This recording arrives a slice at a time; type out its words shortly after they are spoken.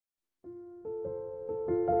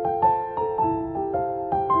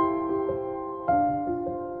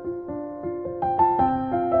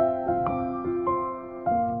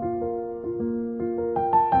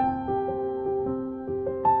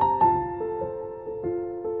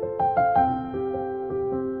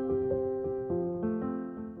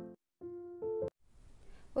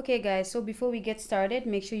Okay guys, so before we get started,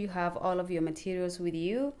 make sure you have all of your materials with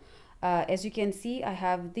you. As you can see, I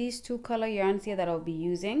have these two color yarns here that I'll be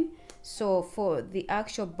using. So for the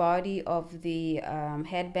actual body of the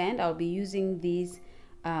headband, I'll be using these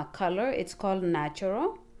color. It's called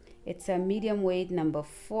Natural. It's a medium weight number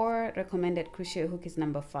 4. Recommended crochet hook is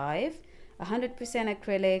number 5. 100%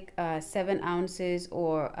 acrylic, 7 ounces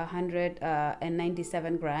or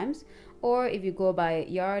 197 grams. Or if you go by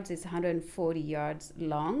yards, it's 140 yards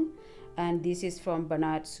long. And this is from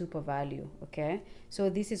Bernat Super Value. Okay, so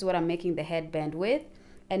this is what I'm making the headband with.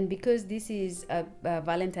 And because this is a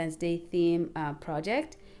Valentine's Day theme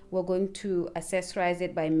project, we're going to accessorize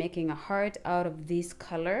it by making a heart out of this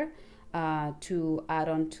color to add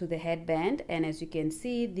on to the headband. And as you can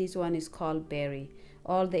see, this one is called Berry.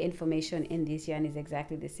 All the information in this yarn is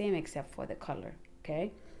exactly the same except for the color.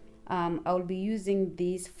 Okay, I will be using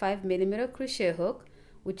this 5mm crochet hook,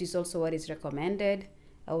 which is also what is recommended.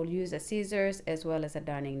 I will use a scissors as well as a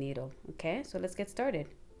darning needle. Okay, so let's get started.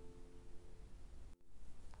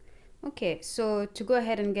 Okay, so to go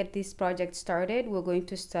ahead and get this project started, we're going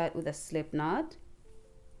to start with a slip knot.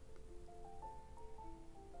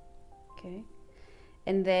 Okay,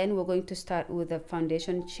 and then we're going to start with a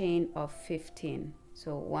foundation chain of 15.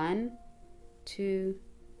 So 1, 2,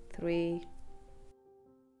 3.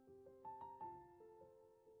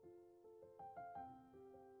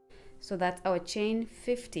 So that's our chain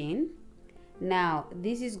 15. Now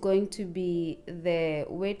this is going to be the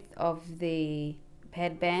width of the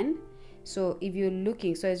headband. So if you're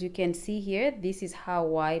looking, so as you can see here, this is how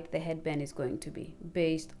wide the headband is going to be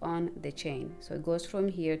based on the chain. So it goes from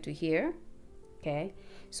here to here. Okay,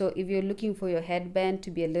 so if you're looking for your headband to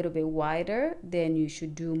be a little bit wider, then you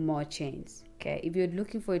should do more chains. Okay, if you're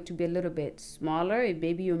looking for it to be a little bit smaller, if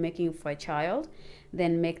maybe you're making it for a child,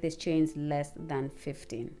 then make these chains less than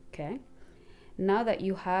 15. Okay, now that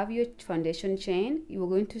you have your foundation chain, you're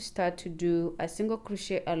going to start to do a single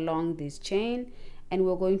crochet along this chain, and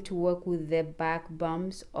we're going to work with the back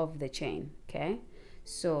bumps of the chain. Okay,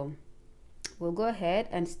 so we'll go ahead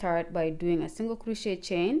and start by doing a single crochet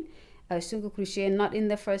chain, a single crochet not in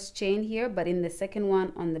the first chain here, but in the second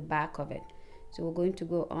one on the back of it. So we're going to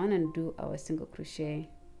go on and do our single crochet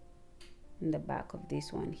in the back of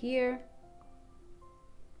this one here.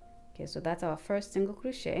 Okay, so that's our first single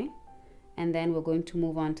crochet, and then we're going to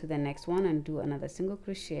move on to the next one and do another single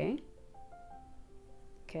crochet.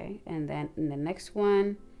 Okay, and then in the next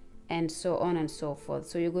one, and so on and so forth.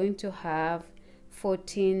 So you're going to have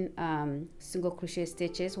 14 single crochet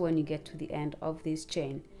stitches when you get to the end of this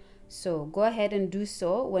chain. So go ahead and do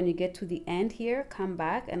so. When you get to the end here, come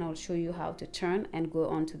back and I'll show you how to turn and go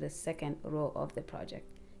on to the second row of the project.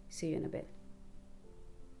 See you in a bit.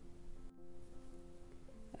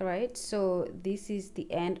 All right, so this is the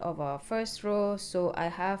end of our first row. So I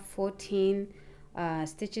have 14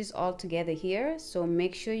 stitches all together here. So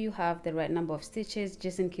make sure you have the right number of stitches,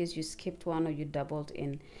 just in case you skipped one or you doubled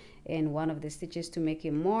in one of the stitches to make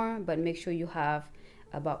it more. But make sure you have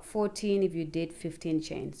about 14 if you did 15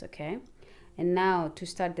 chains. Okay, and now to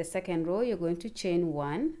start the second row, you're going to chain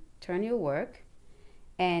 1, turn your work,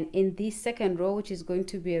 and in this second row, which is going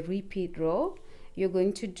to be a repeat row, you're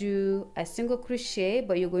going to do a single crochet,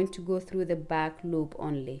 but you're going to go through the back loop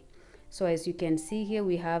only. So as you can see here,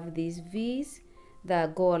 we have these V's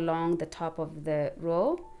that go along the top of the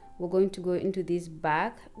row. We're going to go into this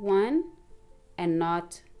back one and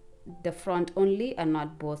not the front only, and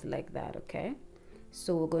not both like that. Okay,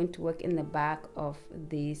 so we're going to work in the back of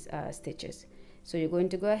these stitches. So you're going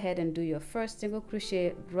to go ahead and do your first single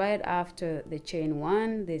crochet right after the chain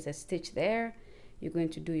 1. There's a stitch there. You're going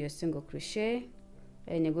to do your single crochet,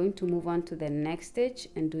 and you're going to move on to the next stitch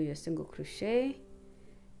and do your single crochet,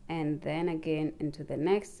 and then again into the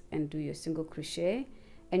next and do your single crochet.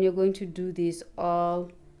 And you're going to do this all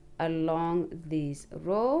along this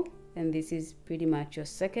row, and this is pretty much your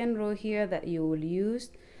second row here that you will use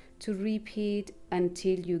to repeat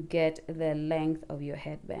until you get the length of your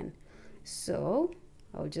headband. So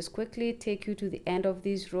I'll just quickly take you to the end of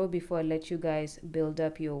this row before I let you guys build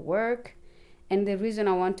up your work. And the reason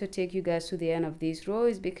I want to take you guys to the end of this row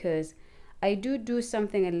is because I do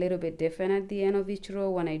something a little bit different at the end of each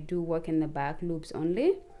row when I do work in the back loops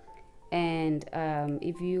only. And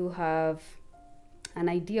if you have an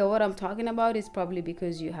idea what I'm talking about, it's probably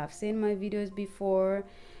because you have seen my videos before.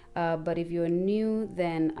 But if you're new,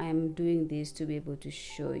 then I'm doing this to be able to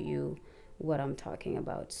show you what I'm talking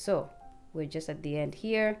about. So we're just at the end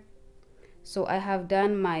here. So I have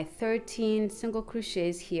done my 13 single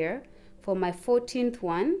crochets here. For my 14th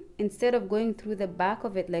one, instead of going through the back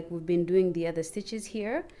of it like we've been doing the other stitches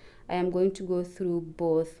here, I am going to go through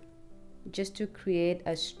both just to create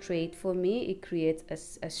a straight, for me it creates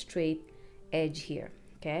a straight edge here.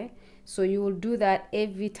 Okay, so you will do that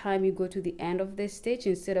every time you go to the end of this stitch.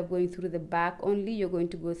 Instead of going through the back only, you're going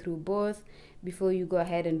to go through both before you go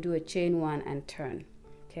ahead and do a chain one and turn.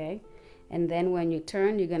 Okay, and then when you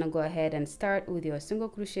turn, you're gonna go ahead and start with your single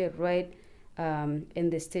crochet right in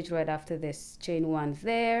the stitch right after this chain one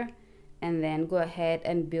there, and then go ahead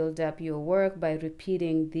and build up your work by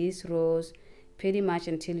repeating these rows pretty much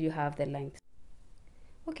until you have the length.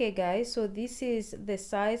 Okay guys, so this is the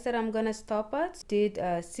size that I'm gonna stop at. Did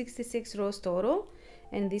 66 rows total,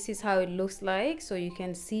 and this is how it looks like. So you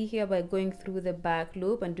can see here, by going through the back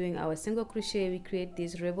loop and doing our single crochet, we create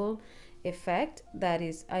this ripple effect that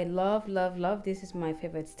is, I love. This is my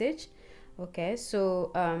favorite stitch. Okay,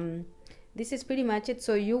 so this is pretty much it.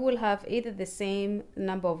 So you will have either the same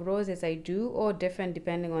number of rows as I do, or different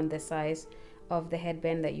depending on the size of the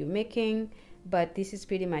headband that you're making, but this is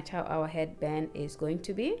pretty much how our headband is going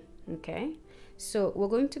to be. Okay, so we're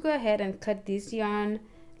going to go ahead and cut this yarn,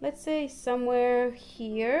 let's say somewhere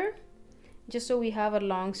here, just so we have a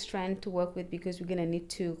long strand to work with, because we're gonna need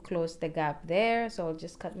to close the gap there. So I'll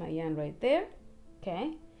just cut my yarn right there.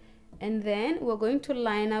 Okay, and then we're going to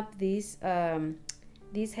line up these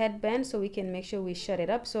headbands so we can make sure we shut it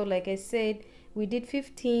up. So like I said, we did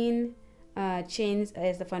 15 chains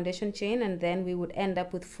as the foundation chain, and then we would end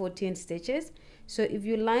up with 14 stitches. So if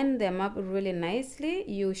you line them up really nicely,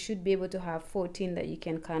 you should be able to have 14 that you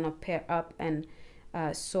can kind of pair up and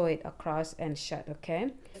sew it across and shut.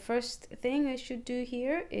 Okay, the first thing I should do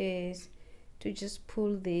here is to just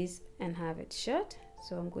pull this and have it shut.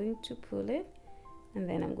 So I'm going to pull it, and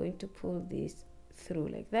then I'm going to pull this through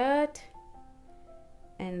like that,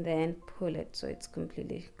 and then pull it so it's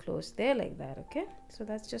completely closed there like that. Okay, so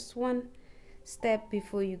that's just one step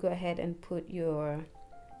before you go ahead and put your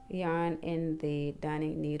yarn in the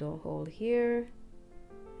darning needle hole here,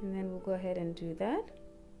 and then we'll go ahead and do that.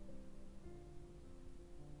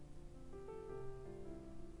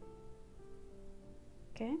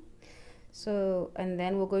 Okay, so and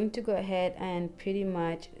then we're going to go ahead and pretty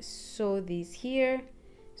much sew these here.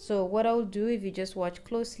 So what I'll do, if you just watch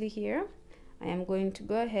closely here, I am going to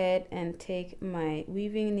go ahead and take my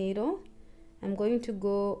weaving needle. I'm going to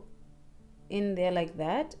go in there like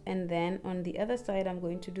that, and then on the other side I'm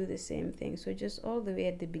going to do the same thing. So just all the way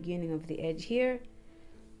at the beginning of the edge here,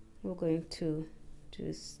 we're going to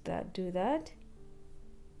just do that.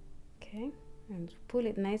 Okay, and pull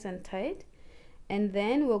it nice and tight, and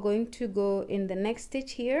then we're going to go in the next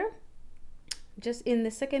stitch here, just in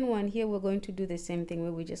the second one here, we're going to do the same thing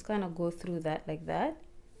where we just kind of go through that like that,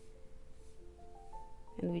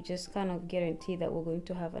 and we just kind of guarantee that we're going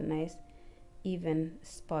to have a nice even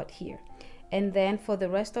spot here. And then for the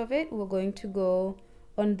rest of it, we're going to go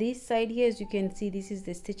on this side here. As you can see, this is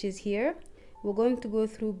the stitches here. We're going to go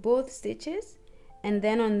through both stitches, and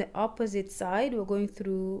then on the opposite side we're going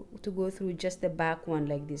to go through just the back one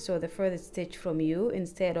like this, so the furthest stitch from you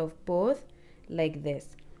instead of both like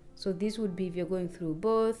this. So this would be if you're going through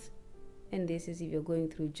both, and this is if you're going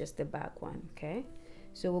through just the back one. Okay,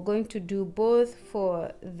 so we're going to do both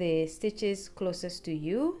for the stitches closest to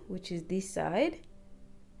you, which is this side.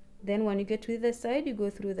 Then when you get to the side, you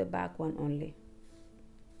go through the back one only.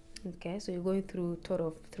 Okay, so you're going through a total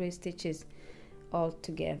of 3 stitches all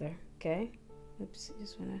together. Okay, oops,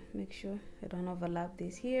 just want to make sure I don't overlap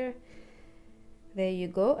this here. There you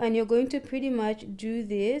go, and you're going to pretty much do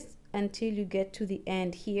this until you get to the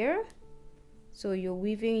end here. So you're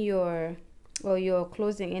weaving your, or you're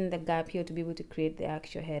closing in the gap here to be able to create the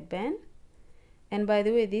actual headband. And by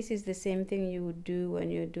the way, this is the same thing you would do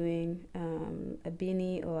when you're doing a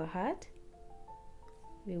beanie or a hat.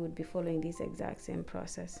 We would be following this exact same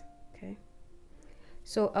process. Okay,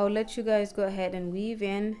 so I'll let you guys go ahead and weave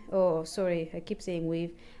in, oh sorry, I keep saying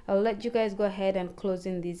weave. I'll let you guys go ahead and close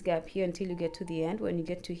in this gap here until you get to the end. When you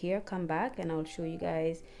get to here, come back and I'll show you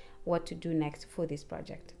guys what to do next for this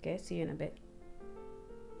project. Okay, see you in a bit.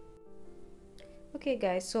 Okay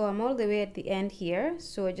guys, so I'm all the way at the end here.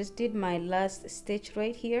 So I just did my last stitch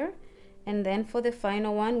right here, and then for the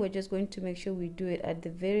final one, we're just going to make sure we do it at the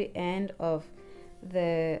very end of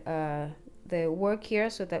the work here,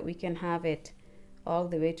 so that we can have it all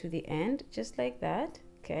the way to the end, just like that.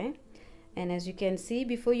 Okay, and as you can see,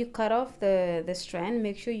 before you cut off the strand,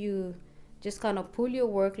 make sure you just kind of pull your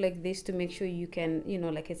work like this to make sure you can, you know,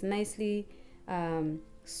 like it's nicely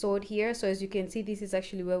sewed here. So as you can see, this is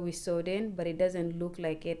actually where we sewed in, but it doesn't look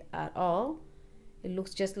like it at all. it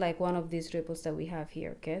looks just like one of these ripples that we have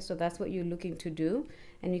here. Okay, so that's what you're looking to do,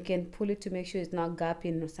 and you can pull it to make sure it's not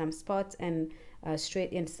gapping in some spots and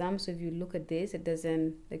straight in some. So if you look at this, it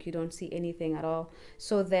doesn't, like, you don't see anything at all.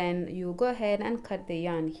 So then you go ahead and cut the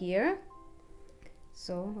yarn here.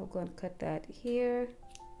 So I'll go and cut that here,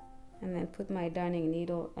 and then put my darning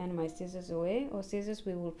needle and my scissors away, or scissors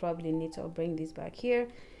we will probably need, so I'll bring these back here.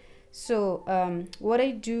 So what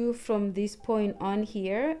I do from this point on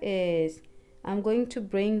here is I'm going to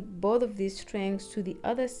bring both of these strings to the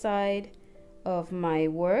other side of my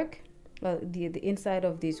work, well, the inside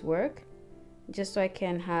of this work, just so I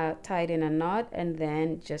can have tied in a knot, and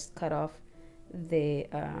then just cut off the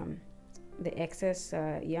excess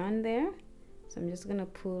yarn there. So I'm just gonna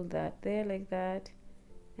pull that there like that,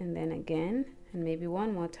 and then again, and maybe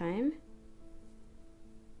one more time,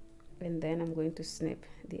 and then I'm going to snip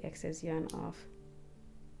the excess yarn off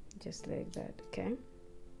just like that. Okay,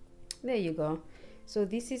 there you go. So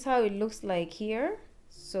this is how it looks like here.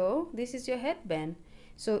 So this is your headband.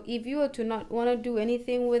 So if you were to not want to do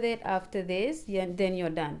anything with it after this, yeah, then you're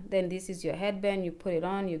done. Then this is your headband. You put it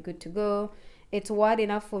on, you're good to go. It's wide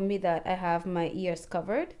enough for me that I have my ears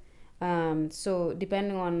covered. So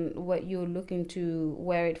depending on what you're looking to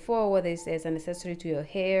wear it for, whether it's as an accessory to your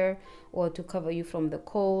hair or to cover you from the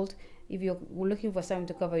cold, if you're looking for something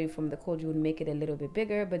to cover you from the cold, you would make it a little bit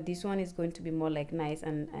bigger, but this one is going to be more like nice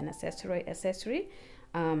and an accessory.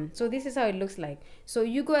 So this is how it looks like. So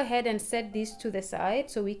you go ahead and set this to the side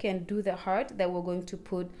so we can do the heart that we're going to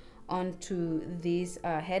put onto this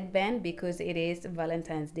headband, because it is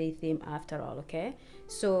Valentine's Day theme after all. Okay,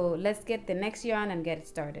 so let's get the next yarn and get it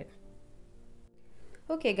started.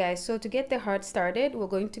 Okay guys, so to get the heart started, we're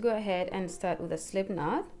going to go ahead and start with a slip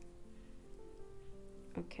knot.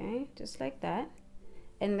 Okay, just like that,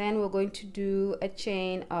 and then we're going to do a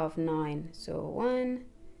chain of 9. So 1,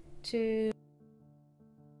 2,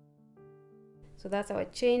 so that's our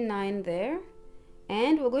chain 9 there,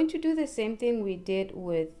 and we're going to do the same thing we did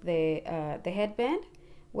with the headband,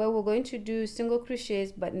 where we're going to do single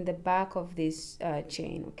crochets but in the back of this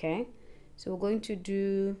chain. Okay, so we're going to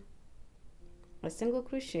do a single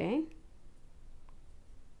crochet.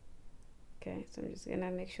 Okay, so I'm just gonna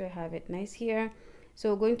make sure I have it nice here.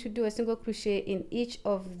 So we're going to do a single crochet in each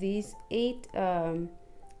of these 8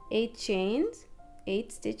 chains,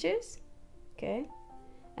 8 stitches, okay,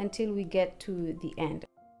 until we get to the end.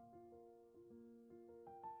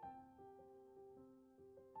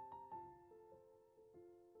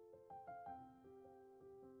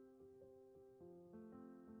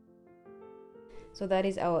 So that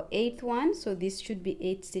is our 8th one. So this should be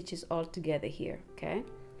 8 stitches all together here. Okay,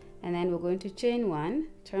 and then we're going to chain 1,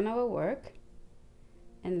 turn our work,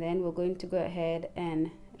 and then we're going to go ahead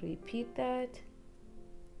and repeat that.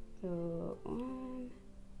 So on,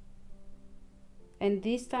 and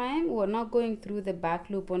this time we're not going through the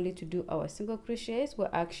back loop only to do our single crochets,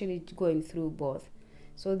 we're actually going through both.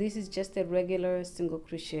 So this is just a regular single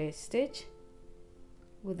crochet stitch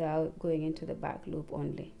without going into the back loop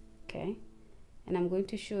only. Okay, and I'm going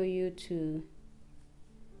to show you to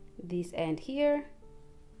this end here,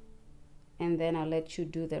 and then I'll let you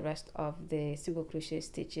do the rest of the single crochet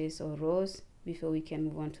stitches or rows before we can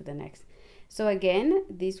move on to the next. So again,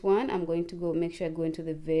 this one I'm going to make sure I go into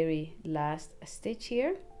the very last stitch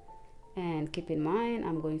here, and keep in mind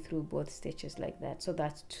I'm going through both stitches like that. So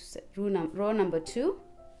that's row number 2.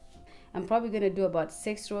 I'm probably going to do about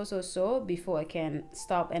 6 rows or so before I can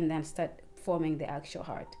stop and then start forming the actual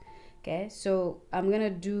heart. Okay, so I'm gonna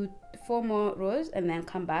do 4 more rows and then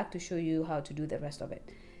come back to show you how to do the rest of it.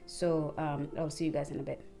 So I'll see you guys in a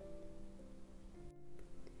bit.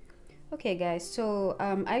 Okay guys, so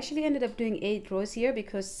I actually ended up doing 8 rows here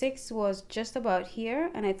because 6 was just about here,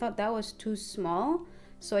 and I thought that was too small,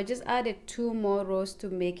 so I just added 2 more rows to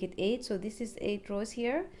make it 8. So this is 8 rows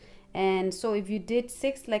here, and so if you did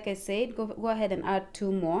 6, like I said, go ahead and add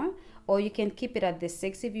 2 more, or you can keep it at the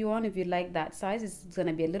 6 if you want. If you like that size, it's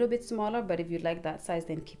gonna be a little bit smaller, but if you like that size,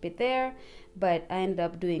 then keep it there. But I end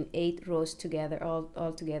up doing 8 rows together,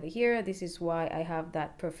 all together here. This is why I have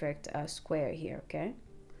that perfect square here. Okay,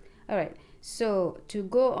 all right, so to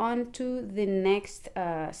go on to the next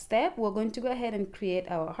step, we're going to go ahead and create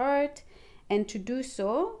our heart. And to do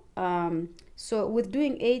so, so with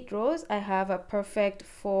doing 8 rows, I have a perfect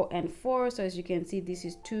 4 and 4. So as you can see, this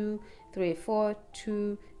is 2, 3, 4,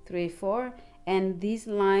 2, 3, 4, and this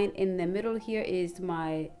line in the middle here is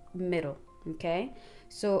my middle. Okay,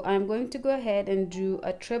 so I'm going to go ahead and do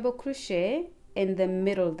a treble crochet in the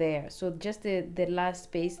middle there, so just the last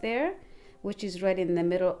space there, which is right in the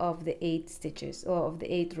middle of the 8 stitches, or of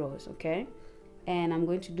the 8 rows. Okay, and I'm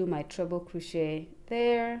going to do my treble crochet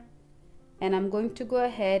there, and I'm going to go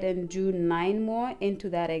ahead and do 9 more into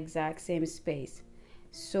that exact same space.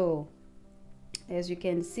 So as you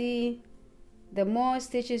can see, the more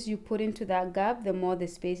stitches you put into that gap, the more the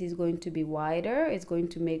space is going to be wider. It's going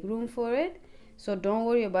to make room for it. So don't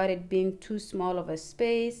worry about it being too small of a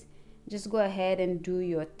space. Just go ahead and do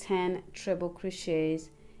your 10 treble crochets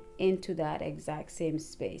into that exact same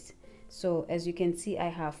space. So as you can see, I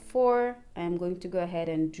have 4. I'm going to go ahead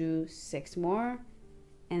and do 6 more,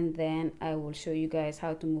 and then I will show you guys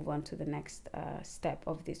how to move on to the next step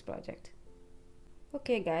of this project.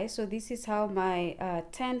 Okay guys, so this is how my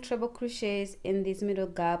 10 treble crochets in this middle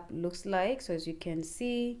gap looks like. So as you can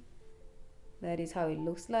see, that is how it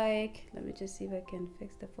looks like. Let me just see if I can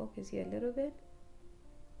fix the focus here a little bit.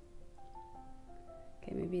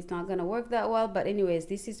 Okay, maybe it's not gonna work that well, but anyways,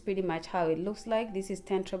 this is pretty much how it looks like. This is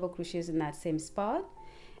 10 treble crochets in that same spot.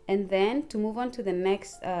 And then to move on to the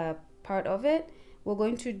next part of it, we're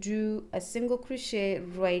going to do a single crochet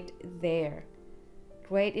right there.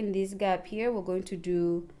 Right in this gap here, we're going to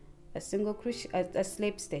do a single crochet, a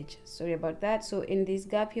slip stitch. Sorry about that. So in this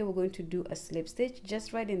gap here, we're going to do a slip stitch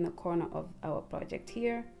just right in the corner of our project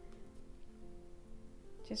here.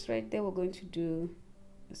 Just right there, we're going to do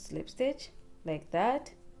a slip stitch like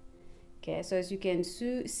that. Okay, so as you can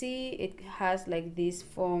see, it has like this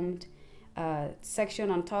formed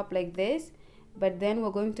section on top like this, but then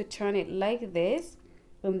we're going to turn it like this.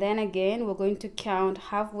 And then again, we're going to count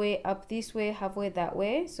halfway up this way, halfway that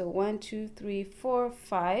way. So 1, 2, 3, 4,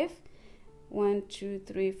 5. 1, 2,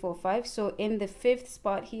 3, 4, 5. So in the 5th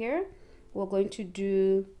spot here, we're going to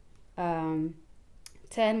do 10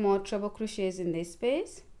 more treble crochets in this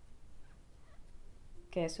space.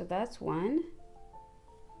 Okay, so that's 1.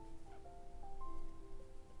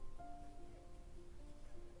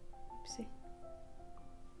 Oopsie.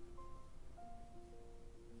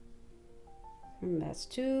 And that's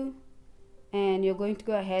 2, and you're going to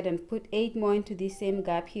go ahead and put 8 more into the same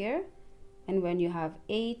gap here, and when you have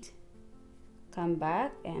 8, come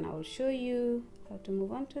back and I'll show you how to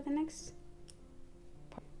move on to the next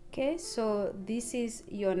part. Okay, so this is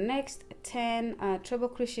your next 10 treble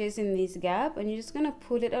crochets in this gap, and you're just gonna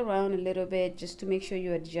pull it around a little bit just to make sure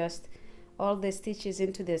you adjust all the stitches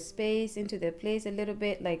into the space, into the place a little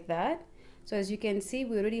bit like that. So as you can see,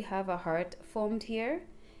 we already have a heart formed here.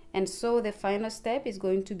 And so the final step is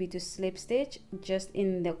going to be to slip stitch just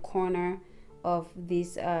in the corner of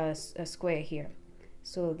this square here.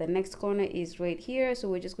 So the next corner is right here, so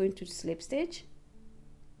we're just going to slip stitch,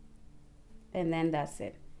 and then that's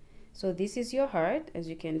it. So this is your heart, as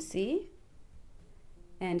you can see,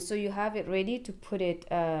 and so you have it ready to put it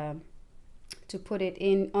in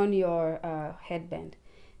on your headband.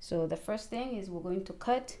 So the first thing is we're going to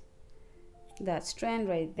cut that strand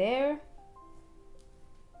right there.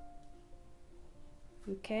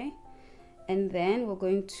 Okay, and then we're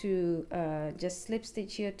going to just slip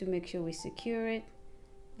stitch here to make sure we secure it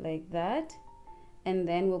like that, and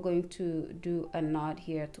then we're going to do a knot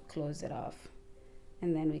here to close it off,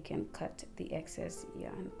 and then we can cut the excess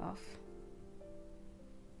yarn off.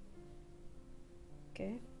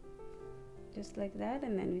 Okay, just like that,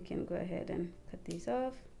 and then we can go ahead and cut these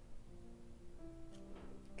off.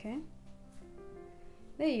 Okay,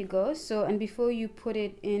 there you go. So, and before you put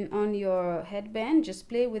it in on your headband, just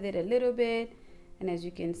play with it a little bit, and as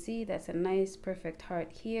you can see, that's a nice perfect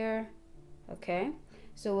heart here. Okay,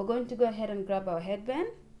 so we're going to go ahead and grab our headband,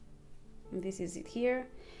 and this is it here.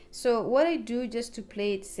 So what I do just to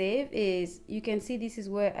play it safe is, you can see this is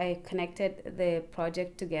where I connected the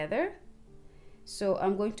project together. So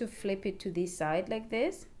I'm going to flip it to this side like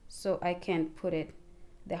this, so I can put it,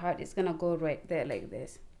 the heart is gonna go right there like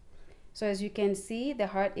this. So as you can see, the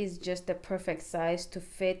heart is just the perfect size to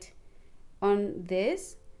fit on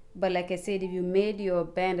this. But like I said, if you made your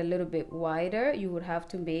band a little bit wider, you would have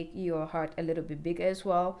to make your heart a little bit bigger as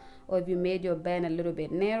well. Or if you made your band a little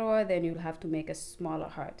bit narrower, then you'll have to make a smaller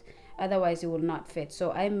heart. Otherwise, it will not fit.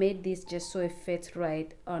 So I made this just so it fits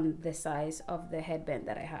right on the size of the headband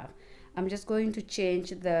that I have. I'm just going to change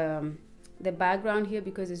the background here,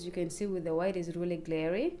 because as you can see with the white is really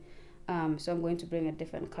glary. So I'm going to bring a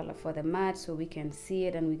different color for the mat so we can see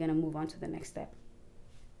it, and we're going to move on to the next step.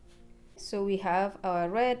 So we have our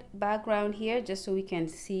red background here just so we can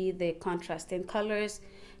see the contrasting colors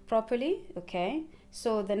properly. Okay,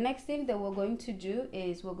 so the next thing that we're going to do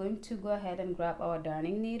is we're going to go ahead and grab our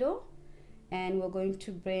darning needle, and we're going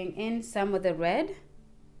to bring in some of the red.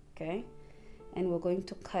 Okay, and we're going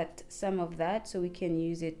to cut some of that so we can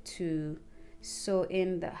use it to sew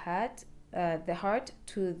in the hat, the heart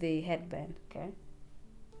to the headband. Okay,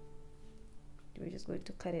 we're just going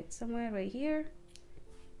to cut it somewhere right here.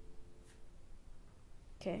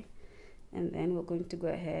 Okay, and then we're going to go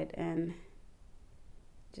ahead and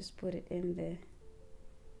just put it in the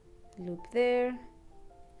loop there.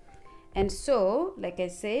 And so, like I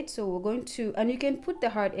said, so we're going to, and you can put the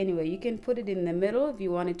heart anywhere. You can put it in the middle if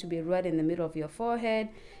you want it to be right in the middle of your forehead.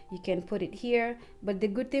 You can put it here, but the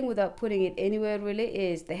good thing without putting it anywhere really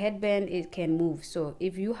is the headband, it can move. So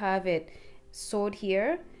if you have it sewed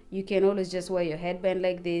here, you can always just wear your headband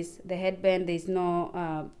like this. The headband, there's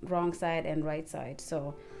no wrong side and right side.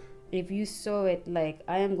 So if you sew it like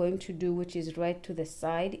I am going to do, which is right to the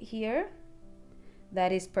side here,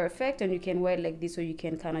 that is perfect. And you can wear it like this, so you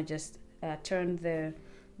can kind of just turn the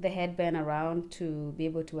headband around to be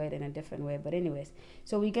able to wear it in a different way. But anyways,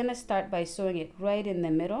 so we're gonna start by sewing it right in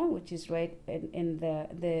the middle, which is right in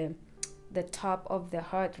the top of the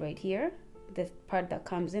heart right here, the part that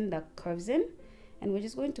comes in, that curves in. And we're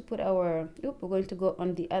just going to put our, we're going to go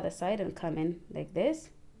on the other side and come in like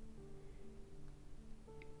this.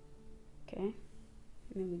 Okay, and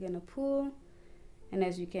then we're gonna pull. And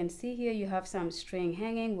as you can see here, you have some string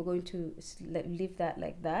hanging. We're going to leave that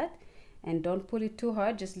like that, and don't pull it too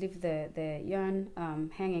hard, just leave the yarn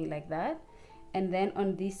hanging like that. And then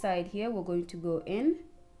on this side here, we're going to go in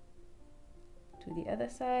to the other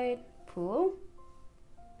side, pull,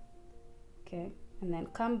 okay, and then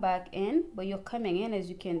come back in. But you're coming in, as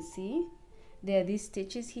you can see, there are these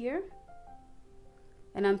stitches here,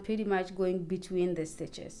 and I'm pretty much going between the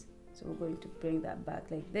stitches. So we're going to bring that back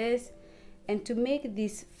like this. And to make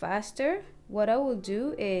this faster, what I will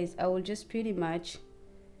do is I will just pretty much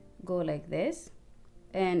go like this.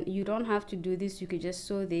 And you don't have to do this, you could just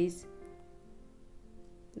sew this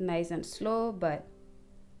nice and slow, but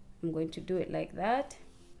I'm going to do it like that.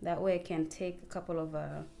 That way I can take a couple of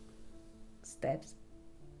steps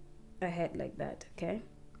ahead like that, okay?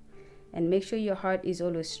 And make sure your heart is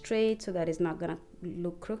always straight so that it's not gonna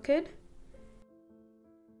look crooked.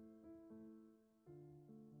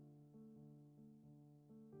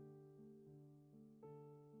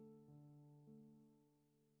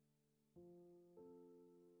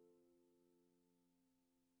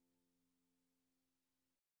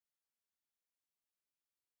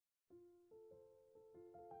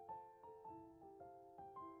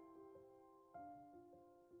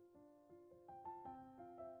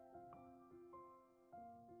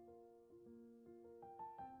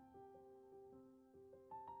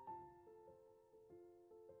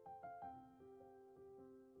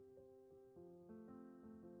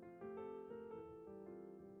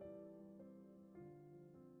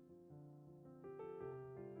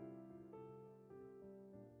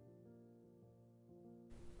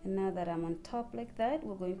 And now that I'm on top like that,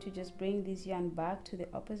 we're going to just bring this yarn back to the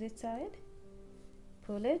opposite side,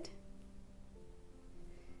 pull it,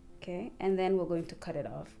 okay, and then we're going to cut it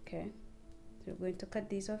off, okay? So we're going to cut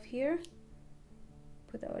these off here,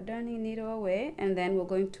 put our darning needle away, and then we're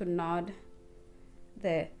going to knot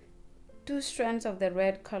the 2 strands of the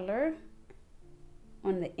red color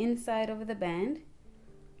on the inside of the band.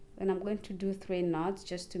 And I'm going to do 3 knots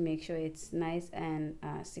just to make sure it's nice and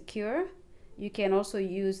secure. You can also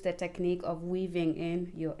use the technique of weaving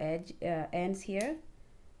in your ends here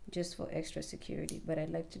just for extra security, but I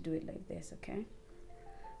like to do it like this, okay?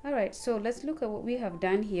 All right, so let's look at what we have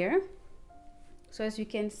done here. So as you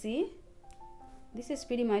can see, this is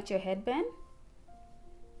pretty much your headband,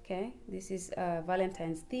 okay? This is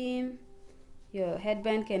Valentine's theme. Your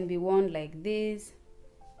headband can be worn like this.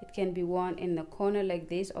 It can be worn in the corner like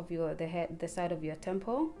this of the side of your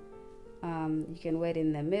temple. You can wear it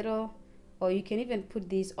in the middle, or you can even put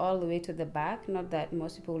these all the way to the back. Not that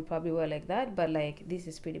most people will probably wear like that, but like this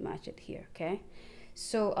is pretty much it here, okay?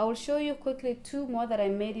 So I will show you quickly 2 more that I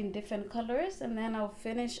made in different colors, and then I'll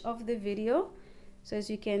finish off the video. So as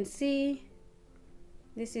you can see,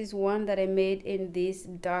 this is one that I made in this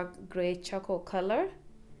dark gray charcoal color,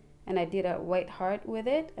 and I did a white heart with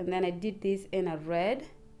it, and then I did this in a red,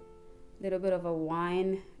 little bit of a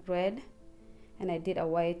wine red, and I did a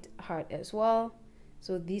white heart as well.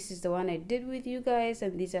 So this is the one I did with you guys,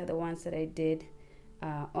 and these are the ones that I did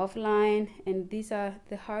offline, and these are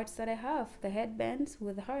the hearts that I have, the headbands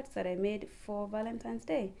with the hearts that I made for Valentine's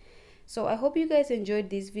Day. So I hope you guys enjoyed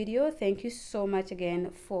this video. Thank you so much again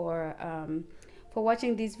for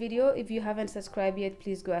watching this video. If you haven't subscribed yet,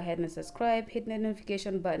 please go ahead and subscribe, hit the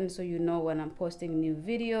notification button so you know when I'm posting new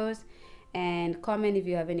videos, and comment if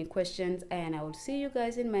you have any questions, and I will see you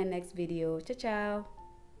guys in my next video. Ciao ciao.